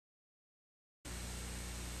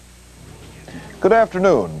Good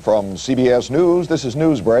afternoon. From CBS News, this is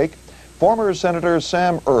Newsbreak. Former Senator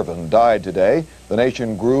Sam Ervin died today. The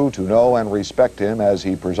nation grew to know and respect him as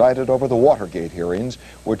he presided over the Watergate hearings,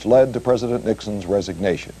 which led to President Nixon's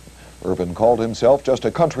resignation. Ervin called himself just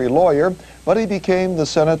a country lawyer, but he became the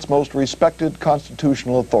Senate's most respected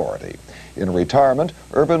constitutional authority. In retirement,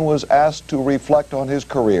 Ervin was asked to reflect on his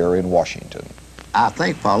career in Washington. I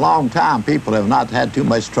think for a long time people have not had too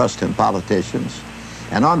much trust in politicians,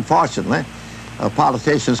 and unfortunately,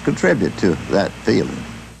 politicians contribute to that feeling.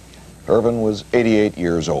 Ervin was 88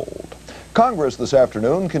 years old. Congress this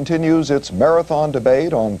afternoon continues its marathon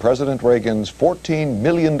debate on President Reagan's $14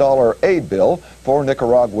 million aid bill for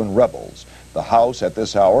Nicaraguan rebels. The House at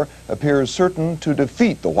this hour appears certain to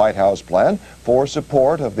defeat the White House plan for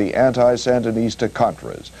support of the anti-Sandinista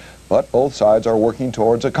Contras. But both sides are working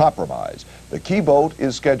towards a compromise. The key vote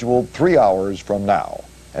is scheduled 3 hours from now.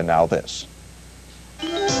 And now this.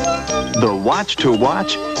 The watch to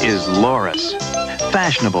watch is Loris.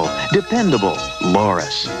 Fashionable, dependable,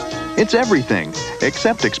 Loris. It's everything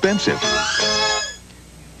except expensive.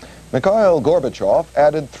 Mikhail Gorbachev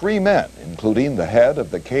added 3 men, including the head of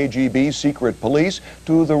the KGB secret police,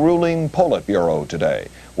 to the ruling Politburo today.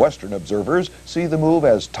 Western observers see the move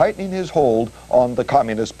as tightening his hold on the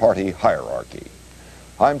Communist Party hierarchy.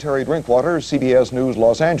 I'm Terry Drinkwater, CBS News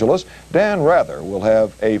Los Angeles. Dan Rather will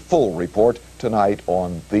have a full report tonight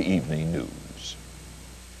on the Evening News.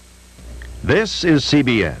 This is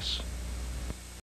CBS.